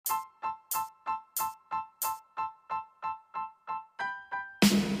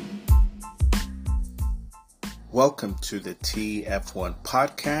Welcome to the TF1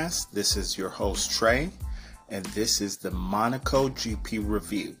 podcast. This is your host Trey, and this is the Monaco GP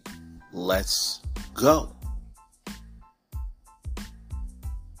review. Let's go.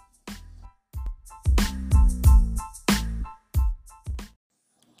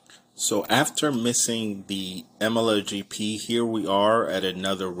 So after missing the Monaco GP, here we are at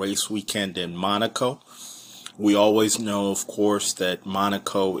another race weekend in Monaco. We always know, of course, that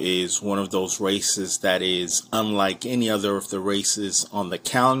Monaco is one of those races that is unlike any other of the races on the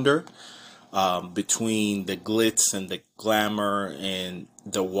calendar. Between the glitz and the glamour and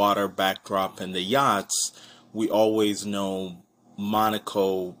the water backdrop and the yachts, we always know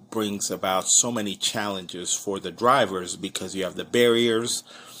Monaco brings about so many challenges for the drivers because you have the barriers.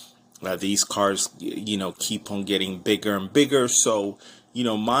 These cars, keep on getting bigger and bigger. So,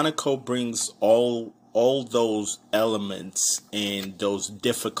 Monaco brings all those elements and those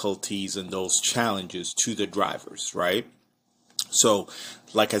difficulties and those challenges to the drivers, right? So,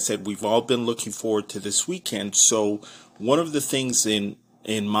 like I said, we've all been looking forward to this weekend. So, one of the things in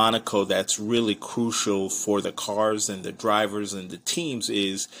Monaco that's really crucial for the cars and the drivers and the teams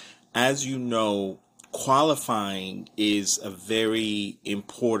is, as you know, qualifying is a very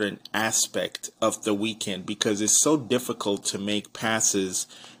important aspect of the weekend because it's so difficult to make passes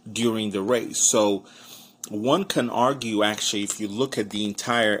during the race. So one can argue, actually, if you look at the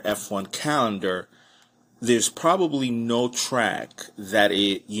entire F1 calendar, there's probably no track that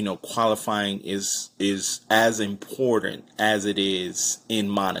qualifying is as important as it is in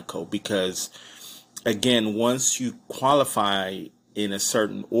Monaco, because again, once you qualify in a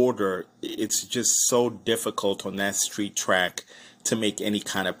certain order, it's just so difficult on that street track to make any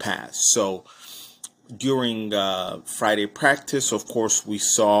kind of pass. So during Friday practice, of course, we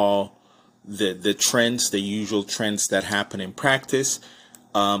saw the trends, the usual trends that happen in practice.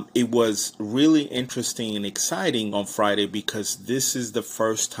 It was really interesting and exciting on Friday because this is the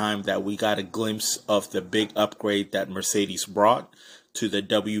first time that we got a glimpse of the big upgrade that Mercedes brought to the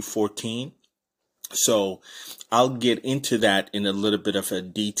W14. So I'll get into that in a little bit of a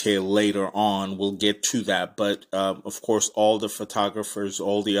detail later on. We'll get to that. But, of course, all the photographers,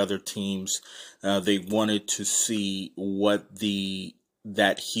 all the other teams, they wanted to see what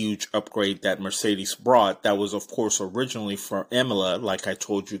that huge upgrade that Mercedes brought. That was, of course, originally for Imola, like I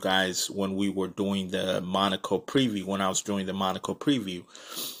told you guys when we were doing the Monaco preview, when I was doing the Monaco preview.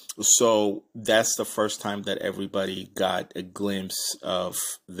 So that's the first time that everybody got a glimpse of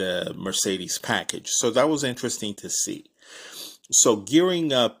the Mercedes package. So that was interesting to see. So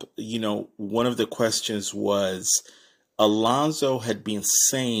gearing up, one of the questions was, Alonso had been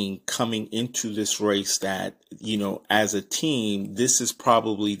saying coming into this race that, as a team, this is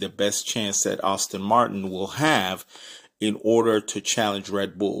probably the best chance that Aston Martin will have in order to challenge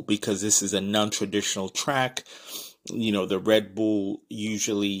Red Bull, because this is a non-traditional track. The Red Bull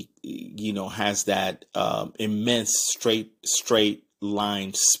usually, has that immense straight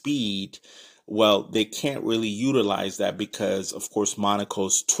line speed. Well, they can't really utilize that because, of course,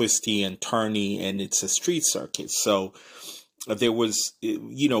 Monaco's twisty and turny and it's a street circuit. So there was,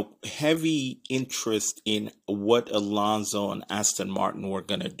 heavy interest in what Alonso and Aston Martin were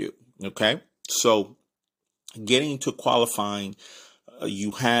going to do. Okay. So getting to qualifying,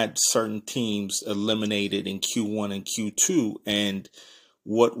 you had certain teams eliminated in Q1 and Q2. And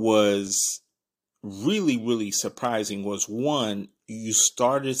what was really, really surprising was, one, you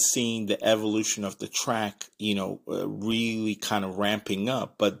started seeing the evolution of the track, really kind of ramping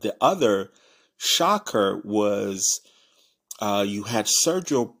up. But the other shocker was you had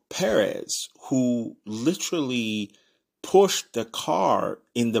Sergio Perez, who literally pushed the car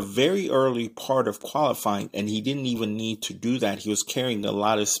in the very early part of qualifying, and he didn't even need to do that. He was carrying a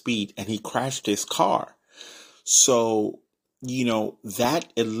lot of speed and he crashed his car. So, that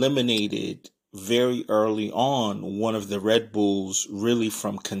eliminated very early on one of the Red Bulls really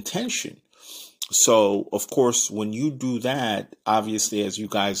from contention. So, of course, when you do that, obviously, as you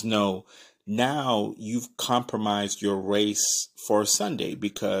guys know, now you've compromised your race for Sunday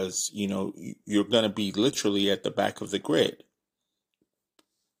because, you're going to be literally at the back of the grid.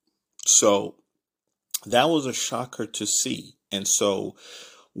 So that was a shocker to see. And so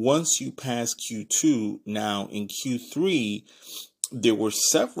once you pass Q2, now in Q3, there were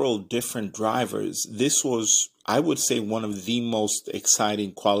several different drivers. This was, I would say, one of the most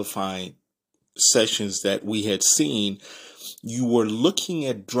exciting qualifying sessions that we had seen. You were looking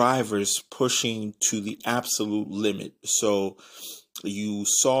at drivers pushing to the absolute limit. So you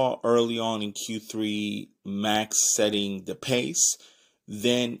saw early on in Q3 Max setting the pace.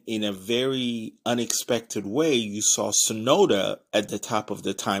 Then, in a very unexpected way, you saw Sonoda at the top of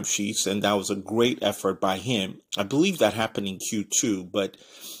the timesheets, and that was a great effort by him. I believe that happened in Q2, but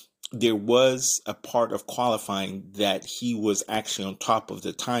there was a part of qualifying that he was actually on top of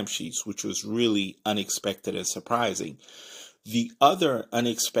the timesheets, which was really unexpected and surprising. The other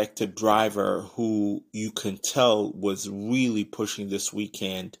unexpected driver who you can tell was really pushing this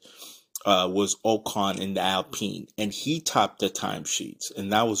weekend was Ocon in the Alpine, and he topped the timesheets,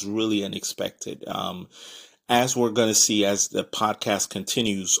 and that was really unexpected. As we're going to see as the podcast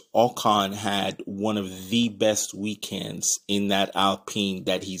continues, Ocon had one of the best weekends in that Alpine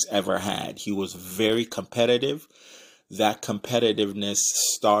that he's ever had. He was very competitive. That competitiveness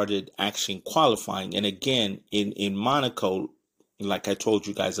started actually in qualifying. And again, in Monaco, like I told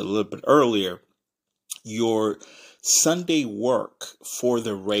you guys a little bit earlier, your Sunday work for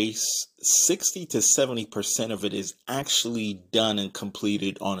the race, 60 to 70% of it is actually done and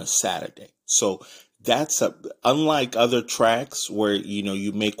completed on a Saturday. So that's unlike other tracks where,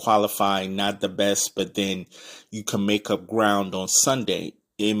 you may qualify not the best, but then you can make up ground on Sunday.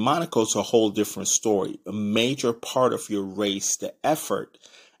 In Monaco, it's a whole different story. A major part of your race, the effort,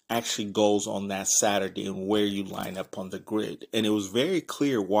 actually goes on that Saturday and where you line up on the grid. And it was very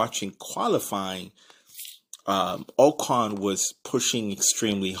clear watching qualifying. Ocon was pushing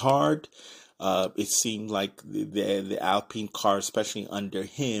extremely hard. It seemed like the Alpine car, especially under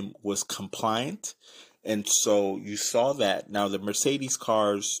him, was compliant. And so you saw that. Now, the Mercedes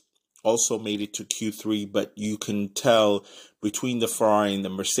cars also made it to Q3, but you can tell between the Ferrari and the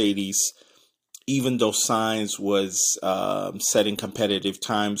Mercedes, even though Sainz was setting competitive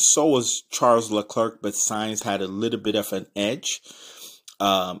times, so was Charles Leclerc, but Sainz had a little bit of an edge.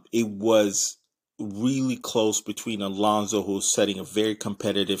 It was really close between Alonso, who was setting a very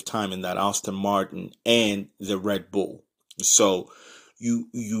competitive time in that Aston Martin, and the Red Bull. So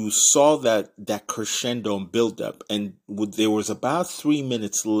you saw that crescendo and build up, and there was about 3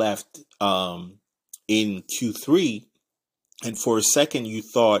 minutes left in Q3, and for a second you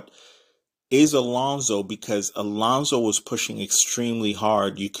thought, is Alonso, because Alonso was pushing extremely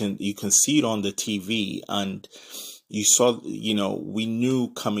hard. You can see it on the TV, and you saw, we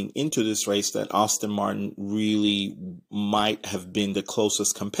knew coming into this race that Aston Martin really might have been the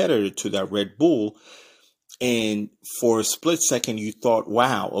closest competitor to that Red Bull. And for a split second, you thought,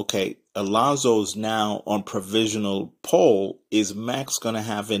 wow, okay, Alonso's now on provisional pole. Is Max going to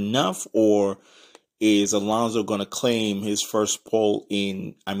have enough, or is Alonso going to claim his first pole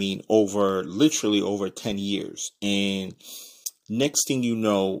in, literally over 10 years? And next thing you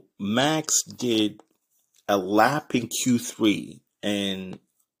know, Max did a lap in Q3, and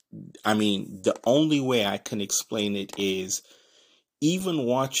the only way I can explain it is, even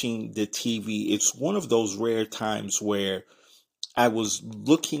watching the TV, it's one of those rare times where I was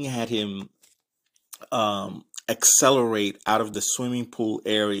looking at him accelerate out of the swimming pool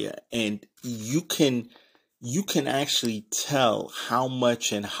area, and you can actually tell how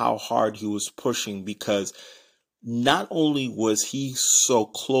much and how hard he was pushing, because not only was he so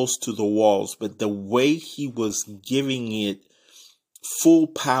close to the walls, but the way he was giving it full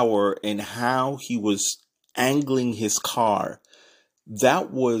power and how he was angling his car, that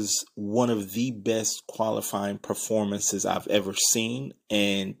was one of the best qualifying performances I've ever seen.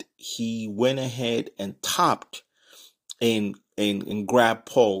 And he went ahead and topped and grabbed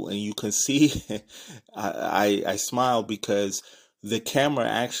pole. And you can see, I smiled because the camera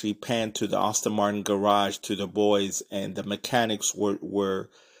actually panned to the Aston Martin garage, to the boys, and the mechanics were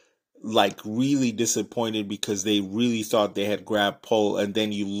like really disappointed because they really thought they had grabbed pole. And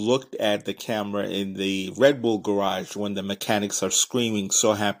then you looked at the camera in the Red Bull garage when the mechanics are screaming,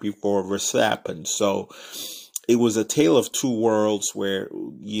 so happy for Verstappen. So it was a tale of two worlds where,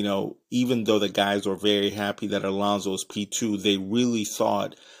 even though the guys were very happy that Alonso was P2, they really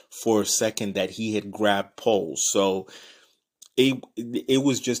thought for a second that he had grabbed pole. So it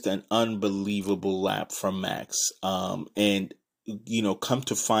was just an unbelievable lap from Max. And come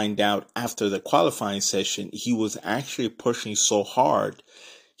to find out after the qualifying session, he was actually pushing so hard.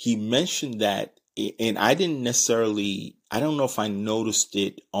 He mentioned that, and I don't know if I noticed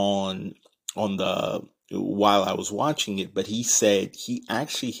it on while I was watching it, but he said he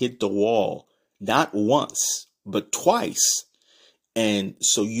actually hit the wall not once, but twice. And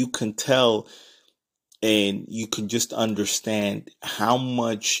so you can tell, and you can just understand how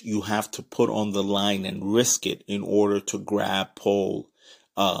much you have to put on the line and risk it in order to grab pole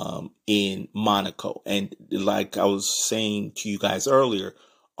in Monaco. And like I was saying to you guys earlier,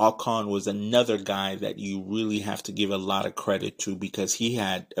 Ocon was another guy that you really have to give a lot of credit to, because he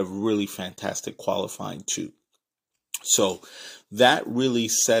had a really fantastic qualifying too. So that really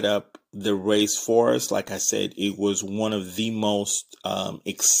set up the race for us. Like I said, it was one of the most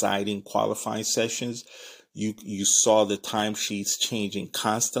exciting qualifying sessions. You saw the timesheets changing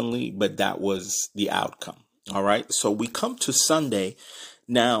constantly, but that was the outcome. All right. So we come to Sunday.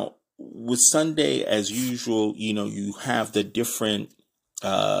 Now, with Sunday, as usual, you have the different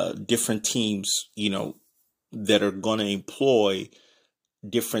teams, that are going to employ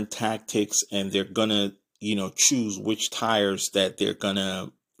different tactics, and they're going to, choose which tires that they're going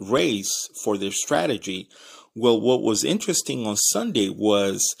to race for their strategy. Well, what was interesting on Sunday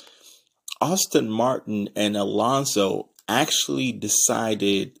was Aston Martin and Alonso actually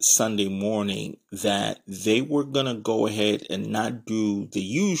decided Sunday morning that they were going to go ahead and not do the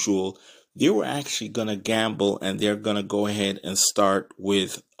usual. They were actually going to gamble, and they're going to go ahead and start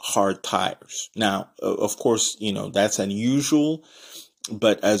with hard tires. Now, of course, that's unusual.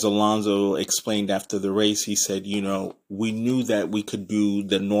 But as Alonso explained after the race, he said, we knew that we could do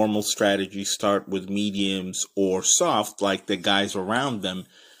the normal strategy, start with mediums or soft, like the guys around them,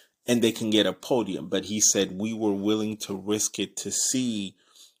 and they can get a podium. But he said we were willing to risk it to see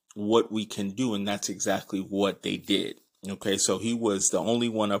what we can do. And that's exactly what they did. Okay, so he was the only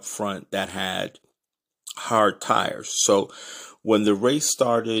one up front that had hard tires. So when the race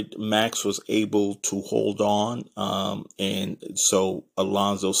started, Max was able to hold on, and so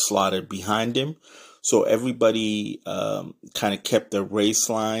Alonso slotted behind him. So everybody kind of kept the race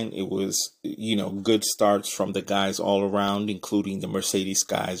line. It was, good starts from the guys all around, including the Mercedes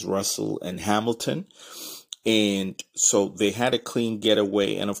guys, Russell and Hamilton. And so they had a clean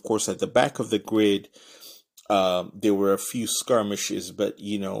getaway. And of course, at the back of the grid, there were a few skirmishes, but,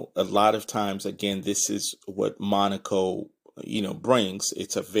 a lot of times, again, this is what Monaco, brings.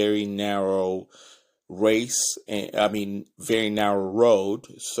 It's a very narrow race, and very narrow road.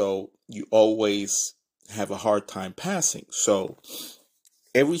 So you always have a hard time passing. So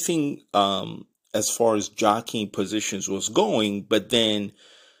everything, as far as jockeying positions was going, but then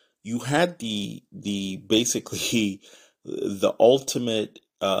you had the basically the ultimate,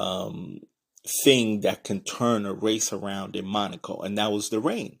 thing that can turn a race around in Monaco, and that was the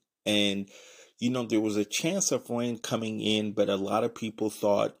rain. And there was a chance of rain coming in, but a lot of people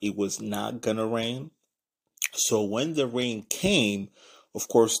thought it was not gonna rain. So when the rain came, of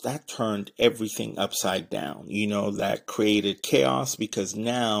course, that turned everything upside down. That created chaos, because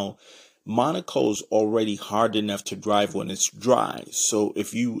now Monaco's already hard enough to drive when it's dry. So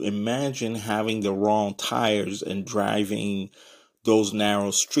if you imagine having the wrong tires and driving those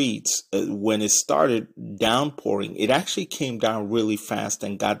narrow streets, when it started downpouring, it actually came down really fast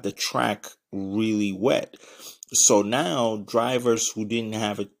and got the track really wet. So now drivers who didn't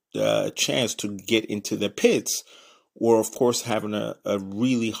have a chance to get into the pits were, of course, having a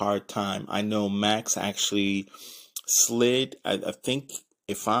really hard time. I know Max actually slid. I think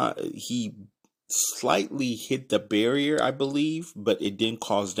he slightly hit the barrier, I believe, but it didn't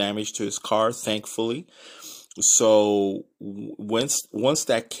cause damage to his car, thankfully. So once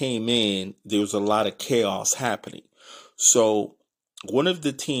that came in, there was a lot of chaos happening. So one of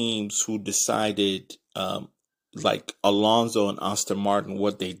the teams who decided, like Alonso and Aston Martin,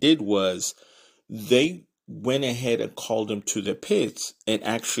 what they did was they went ahead and called them to the pits and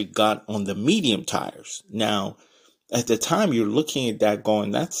actually got on the medium tires. Now, at the time, you're looking at that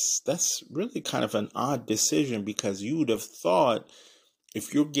going, that's really kind of an odd decision, because you would have thought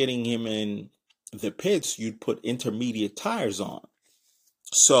if you're getting him in the pits, you'd put intermediate tires on.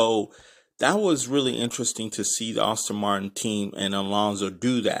 So that was really interesting to see the Aston Martin team and Alonso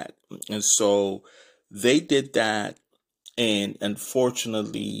do that. And so they did that. And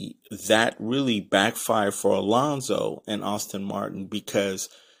unfortunately, that really backfired for Alonso and Aston Martin, because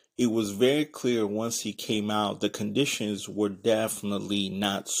it was very clear once he came out, the conditions were definitely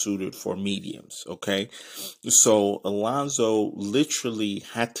not suited for mediums. Okay. So Alonso literally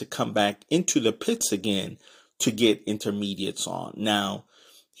had to come back into the pits again to get intermediates on. Now,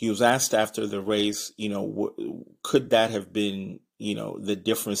 he was asked after the race, could that have been, the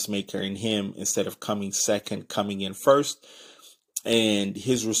difference maker in him, instead of coming second, coming in first? And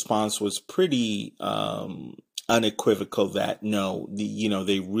his response was pretty unequivocal that no,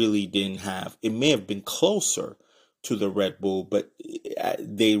 they really didn't have. It may have been closer to the Red Bull, but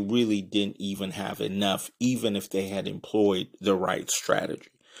they really didn't even have enough, even if they had employed the right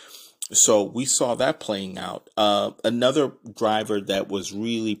strategy. So we saw that playing out. Another driver that was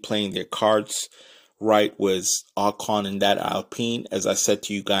really playing their cards right was Ocon in that Alpine. As I said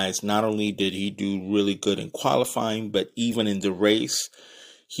to you guys, not only did he do really good in qualifying, but even in the race,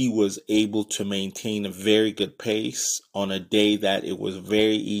 he was able to maintain a very good pace on a day that it was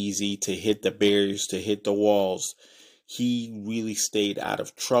very easy to hit the barriers, to hit the walls. he really stayed out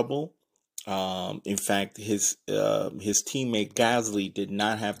of trouble. In fact, his teammate Gasly did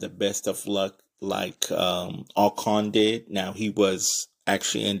not have the best of luck like Ocon did. Now, he was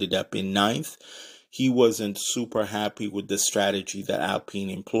actually ended up in ninth. He wasn't super happy with the strategy that Alpine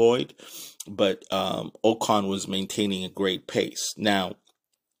employed, but Ocon was maintaining a great pace. Now,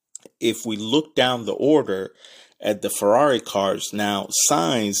 if we look down the order at the Ferrari cars, now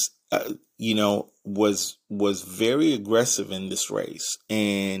Sainz, was very aggressive in this race,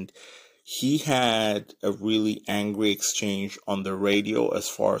 and he had a really angry exchange on the radio as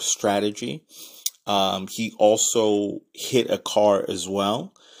far as strategy. He also hit a car as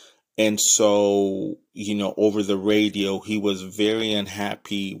well. And so, over the radio, he was very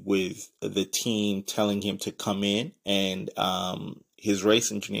unhappy with the team telling him to come in. And his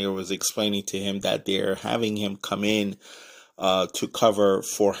race engineer was explaining to him that they're having him come in to cover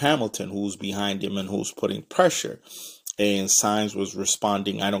for Hamilton, who's behind him and who's putting pressure. And Sainz was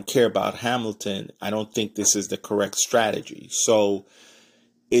responding, I don't care about Hamilton. I don't think this is the correct strategy. So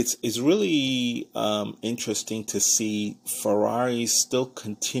it's really interesting to see Ferrari still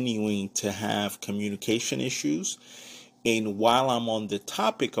continuing to have communication issues. And while I'm on the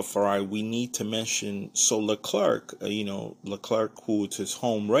topic of Ferrari, we need to mention, so Leclerc, who it's his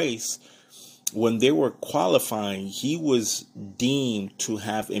home race, when they were qualifying, he was deemed to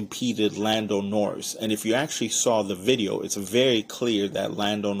have impeded Lando Norris. And if you actually saw the video, it's very clear that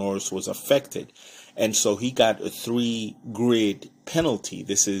Lando Norris was affected. And so he got a 3-grid penalty.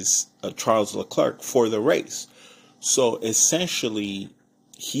 This is Charles Leclerc for the race. So essentially,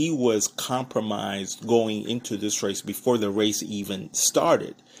 he was compromised going into this race before the race even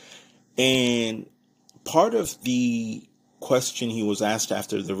started. And part of the question he was asked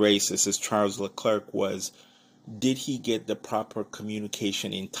after the race, this is Charles Leclerc, was, did he get the proper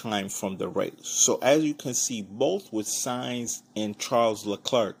communication in time from the race? So as you can see, both with Sainz and Charles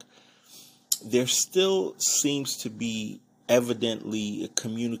Leclerc, there still seems to be evidently a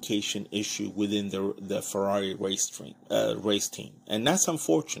communication issue within the Ferrari race team. And that's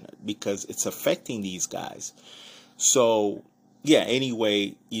unfortunate because it's affecting these guys. So, yeah,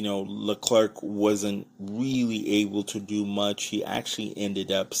 anyway, Leclerc wasn't really able to do much. He actually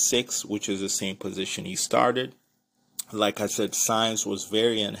ended up 6th, which is the same position he started. Like I said, Sainz was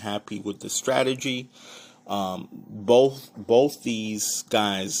very unhappy with the strategy. Both these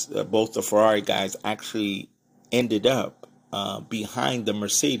guys, both the Ferrari guys, actually ended up behind the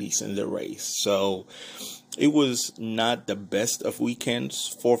Mercedes in the race. So it was not the best of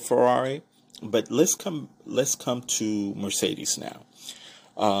weekends for Ferrari. But let's come to Mercedes now.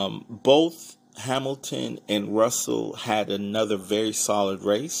 Both Hamilton and Russell had another very solid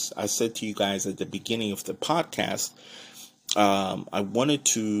race. I said to you guys at the beginning of the podcast, I wanted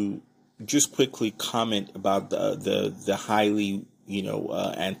to just quickly comment about the highly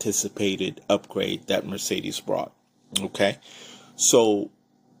anticipated upgrade that Mercedes brought. Okay, so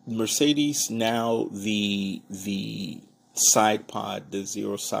Mercedes now the side pod, the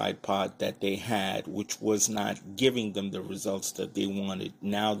zero side pod that they had, which was not giving them the results that they wanted,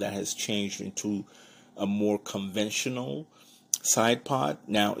 now that has changed into a more conventional side pod.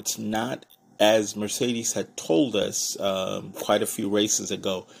 Now, it's not, as Mercedes had told us quite a few races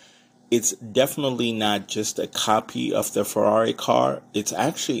ago, it's definitely not just a copy of the Ferrari car. It's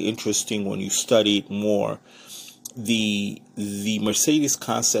actually interesting when you study it more. The Mercedes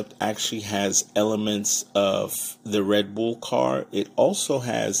concept actually has elements of the Red Bull car. It also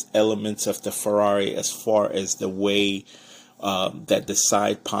has elements of the Ferrari as far as the way that the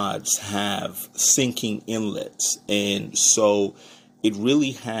side pods have sinking inlets. And so it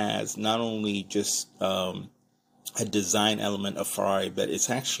really has not only just a design element of Ferrari, but it's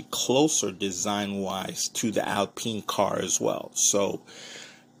actually closer design-wise to the Alpine car as well. So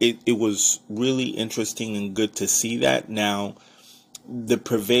it was really interesting and good to see that. Now, the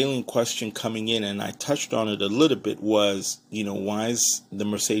prevailing question coming in, and I touched on it a little bit, was, why is the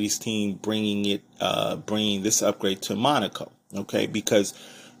Mercedes team bringing this upgrade to Monaco? Okay, because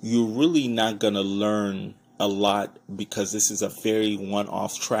you're really not going to learn a lot, because this is a very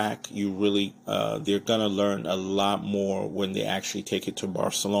one-off track. They're going to learn a lot more when they actually take it to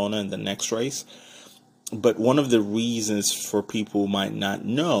Barcelona in the next race. But one of the reasons for people who might not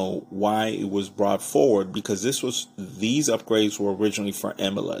know why it was brought forward, because these upgrades were originally for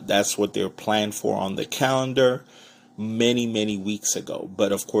Imola. That's what they were planned for on the calendar many, many weeks ago.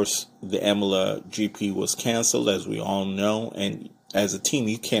 But of course, the Imola GP was canceled, as we all know. And as a team,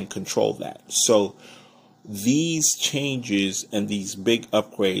 you can't control that. So these changes and these big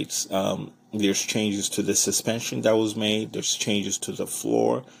upgrades, there's changes to the suspension that was made. There's changes to the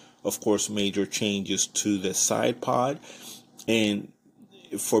floor. of course, major changes to the side pod. And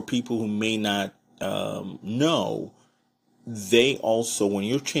for people who may not know, they also, when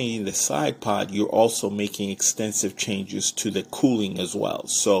you're changing the side pod, you're also making extensive changes to the cooling as well.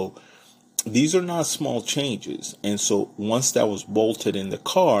 So these are not small changes. And so once that was bolted in the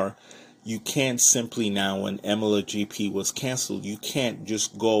car, you can't simply now, when Imola GP was canceled, you can't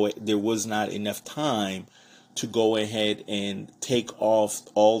just go, there was not enough time to go ahead and take off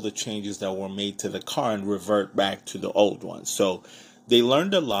all the changes that were made to the car and revert back to the old one. So they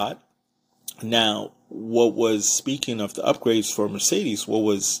learned a lot. Now, what was, speaking of the upgrades for Mercedes, what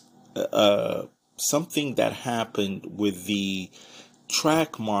was something that happened with the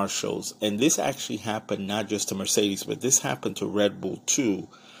track marshals, and this actually happened not just to Mercedes, but this happened to Red Bull too,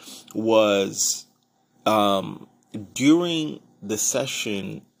 was during the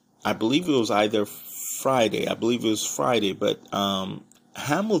session, I believe it was either Friday, but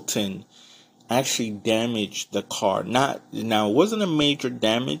Hamilton actually damaged the car. Now it wasn't a major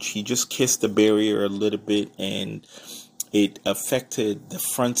damage. He just kissed the barrier a little bit, and it affected the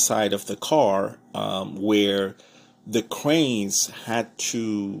front side of the car, where the cranes had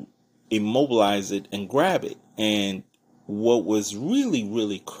to immobilize it and grab it. And what was really,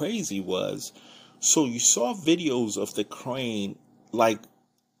 really crazy was, so you saw videos of the crane like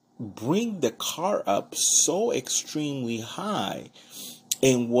bring the car up so extremely high.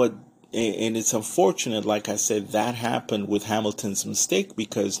 And it's unfortunate, like I said, that happened with Hamilton's mistake,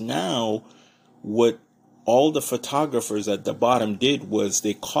 because now what all the photographers at the bottom did was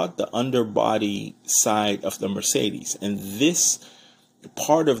they caught the underbody side of the Mercedes. And this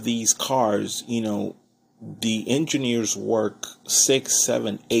part of these cars, the engineers work 6,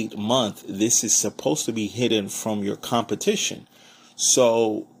 7, 8 months. This is supposed to be hidden from your competition.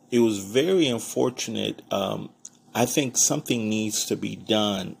 So it was very unfortunate. I think something needs to be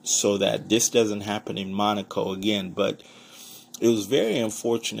done so that this doesn't happen in Monaco again. But it was very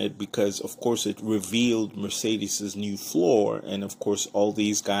unfortunate because, of course, it revealed Mercedes's new floor. And, of course, all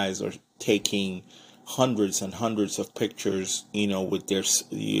these guys are taking hundreds and hundreds of pictures, with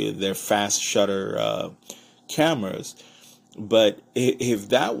their fast shutter cameras. But if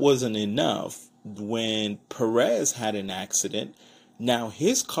that wasn't enough, when Perez had an accident, now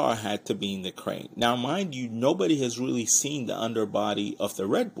his car had to be in the crane. Now, mind you, nobody has really seen the underbody of the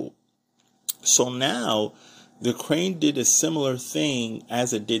Red Bull. So now the crane did a similar thing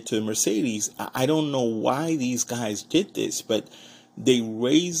as it did to Mercedes. I don't know why these guys did this, but they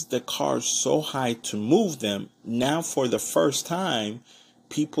raised the cars so high to move them. Now, for the first time,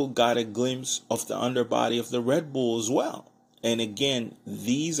 people got a glimpse of the underbody of the Red Bull as well. And again,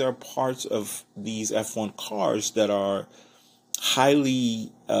 these are parts of these F1 cars that are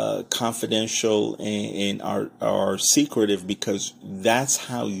highly confidential and are secretive, because that's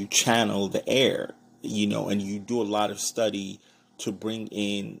how you channel the air, and you do a lot of study to bring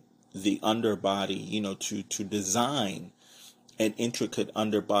in the underbody, to design an intricate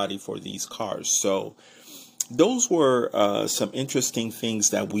underbody for these cars. So those were some interesting things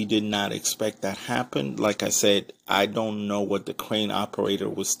that we did not expect that happened. Like I said, I don't know what the crane operator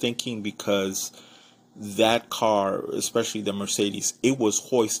was thinking, because that car, especially the Mercedes, it was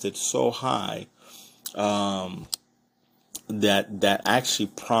hoisted so high that actually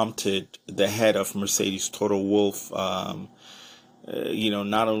prompted the head of Mercedes, Toto Wolff. Not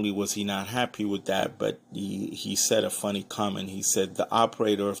only was he not happy with that, but he said a funny comment. He said the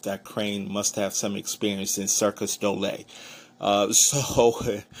operator of that crane must have some experience in Circus Dole. So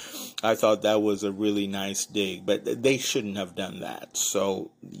I thought that was a really nice dig, but they shouldn't have done that.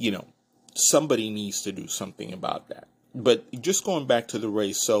 So, somebody needs to do something about that. But just going back to the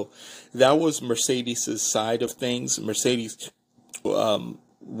race, so that was Mercedes' side of things. Mercedes,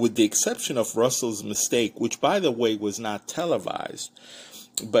 with the exception of Russell's mistake, which, by the way, was not televised,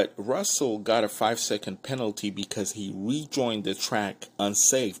 but Russell got a 5-second penalty because he rejoined the track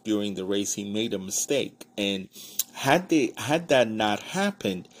unsafe during the race. He made a mistake. And had that not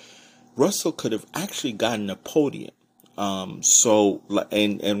happened, Russell could have actually gotten a podium.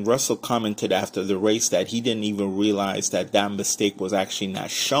 And Russell commented after the race that he didn't even realize that mistake was actually not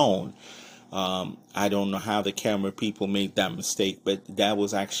shown. I don't know how the camera people made that mistake, but that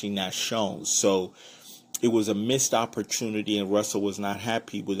was actually not shown. So it was a missed opportunity, and Russell was not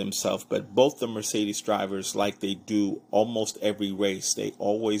happy with himself. But both the Mercedes drivers, like they do almost every race, they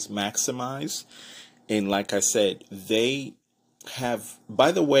always maximize. And like I said, they have,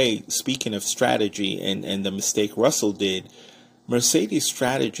 by the way, speaking of strategy and the mistake Russell did, Mercedes'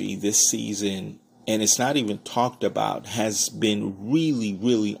 strategy this season, and it's not even talked about, has been really,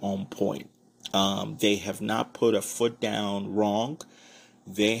 really on point. They have not put a foot down wrong.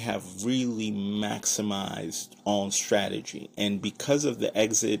 they have really maximized on strategy. And because of the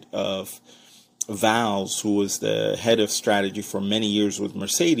exit of Valls, who was the head of strategy for many years with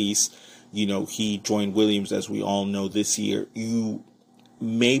Mercedes, he joined Williams, as we all know, this year. You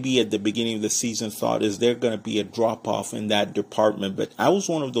maybe at the beginning of the season thought, is there going to be a drop off in that department? But I was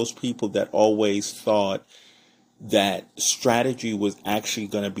one of those people that always thought that strategy was actually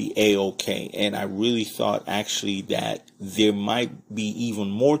going to be A-OK. And I really thought actually that there might be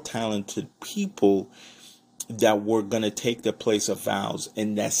even more talented people that were going to take the place of Valls.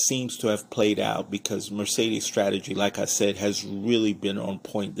 And that seems to have played out, because Mercedes strategy, like I said, has really been on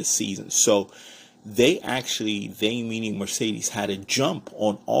point this season. So they meaning Mercedes, had a jump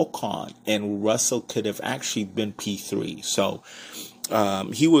on Ocon, and Russell could have actually been P3. So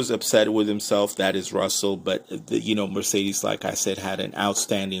he was upset with himself. That is Russell. But, Mercedes, like I said, had an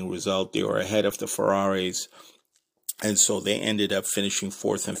outstanding result. They were ahead of the Ferraris. And so they ended up finishing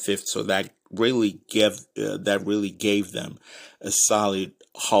 4th and 5th. So that really gave them a solid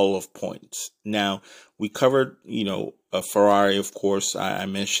haul of points. Now, we covered, a Ferrari, of course. I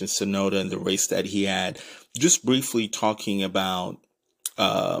mentioned Tsunoda and the race that he had. Just briefly talking about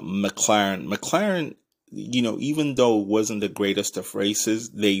McLaren. McLaren, even though it wasn't the greatest of races,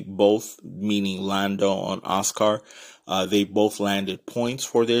 they both, meaning Lando and Oscar, they both landed points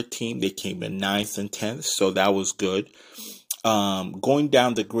for their team. They came in 9th and 10th, so that was good. Going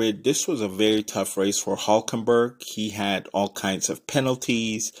down the grid, this was a very tough race for Hülkenberg. He had all kinds of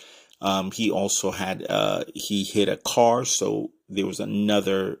penalties. He also had, he hit a car, so there was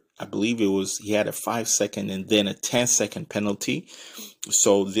another, I believe he had a 5-second and then a 10-second penalty.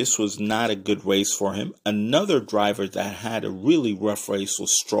 So this was not a good race for him. Another driver that had a really rough race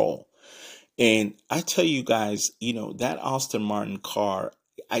was Stroll. And I tell you guys, that Aston Martin car,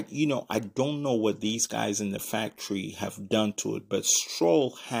 I don't know what these guys in the factory have done to it, but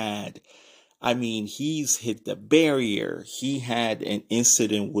Stroll he's hit the barrier. He had an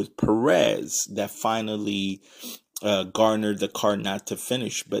incident with Perez that finally garnered the car not to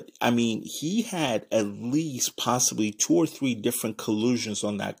finish. But he had at least possibly 2 or 3 different collisions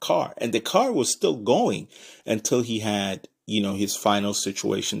on that car, and the car was still going until he had, his final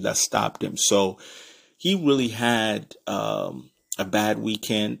situation that stopped him. So he really had a bad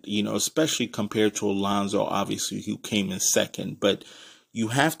weekend, especially compared to Alonso, obviously, who came in second. But you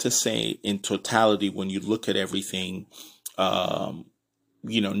have to say, in totality, when you look at everything,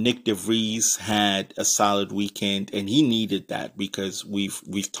 Nick de Vries had a solid weekend, and he needed that, because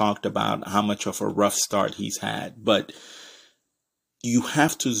we've talked about how much of a rough start he's had. But you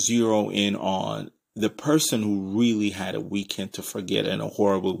have to zero in on the person who really had a weekend to forget, and a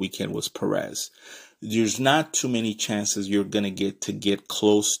horrible weekend, was Perez. There's not too many chances you're going to get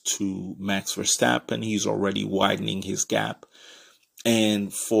close to Max Verstappen. He's already widening his gap.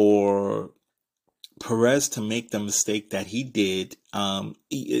 And for Perez to make the mistake that he did,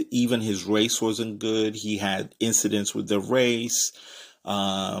 even his race wasn't good. He had incidents with the race.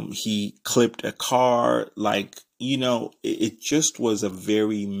 He clipped a car. It just was a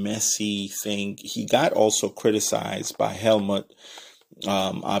very messy thing. He got also criticized by Helmut,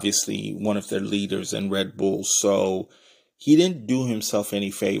 obviously one of their leaders in Red Bull. So he didn't do himself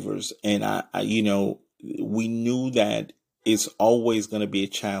any favors. And we knew that it's always going to be a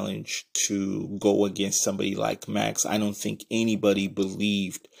challenge to go against somebody like Max. I don't think anybody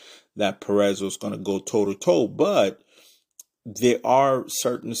believed that Perez was going to go toe to toe, but there are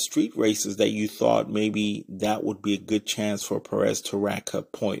certain street races that you thought maybe that would be a good chance for Perez to rack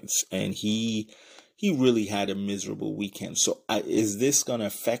up points. And he really had a miserable weekend. So is this going to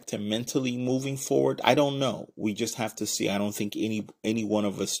affect him mentally moving forward? I don't know. We just have to see. I don't think any one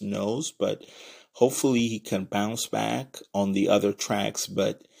of us knows, but hopefully he can bounce back on the other tracks.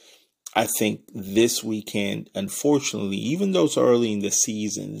 But I think this weekend, unfortunately, even though it's early in the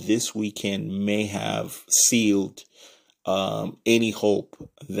season, this weekend may have sealed any hope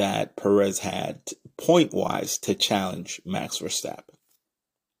that Perez had point-wise to challenge Max Verstappen.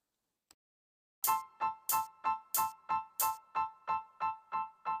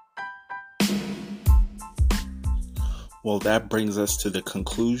 Well, that brings us to the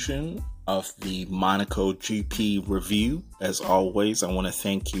conclusion of the Monaco GP review. As always, I want to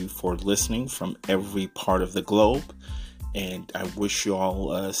thank you for listening from every part of the globe. And I wish you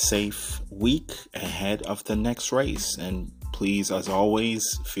all a safe week ahead of the next race. And please, as always,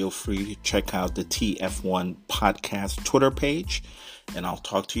 feel free to check out the TF1 podcast Twitter page. And I'll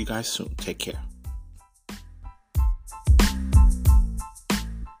talk to you guys soon. Take care.